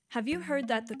Have you heard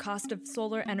that the cost of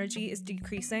solar energy is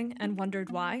decreasing and wondered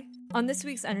why? On this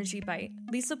week's Energy Bite,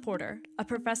 Lisa Porter, a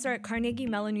professor at Carnegie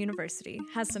Mellon University,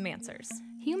 has some answers.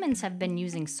 Humans have been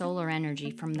using solar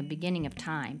energy from the beginning of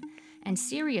time, and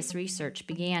serious research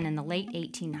began in the late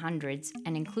 1800s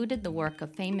and included the work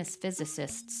of famous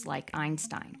physicists like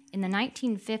Einstein. In the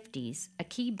 1950s, a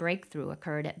key breakthrough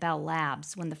occurred at Bell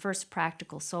Labs when the first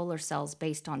practical solar cells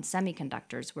based on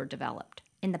semiconductors were developed.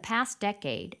 In the past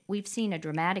decade, we've seen a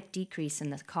dramatic decrease in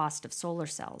the cost of solar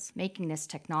cells, making this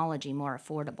technology more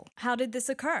affordable. How did this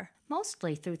occur?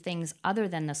 Mostly through things other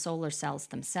than the solar cells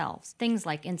themselves, things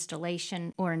like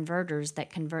installation or inverters that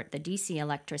convert the DC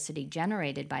electricity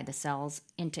generated by the cells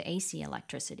into AC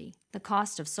electricity. The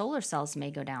cost of solar cells may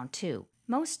go down too.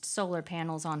 Most solar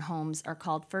panels on homes are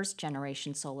called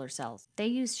first-generation solar cells. They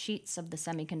use sheets of the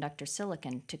semiconductor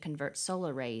silicon to convert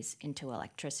solar rays into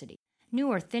electricity.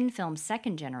 Newer thin-film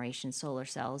second-generation solar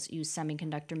cells use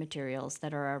semiconductor materials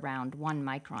that are around 1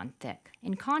 micron thick.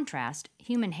 In contrast,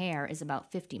 human hair is about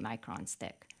 50 microns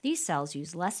thick. These cells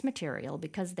use less material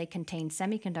because they contain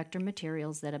semiconductor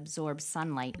materials that absorb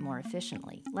sunlight more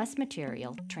efficiently. Less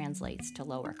material translates to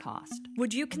lower cost.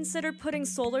 Would you consider putting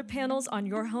solar panels on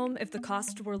your home if the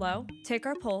cost were low? Take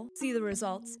our poll, see the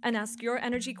results, and ask your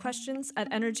energy questions at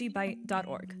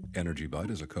energybite.org. Energy Bite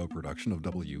is a co-production of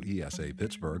WESA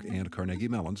Pittsburgh and Carnegie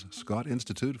Mellon's Scott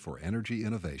Institute for Energy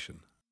Innovation.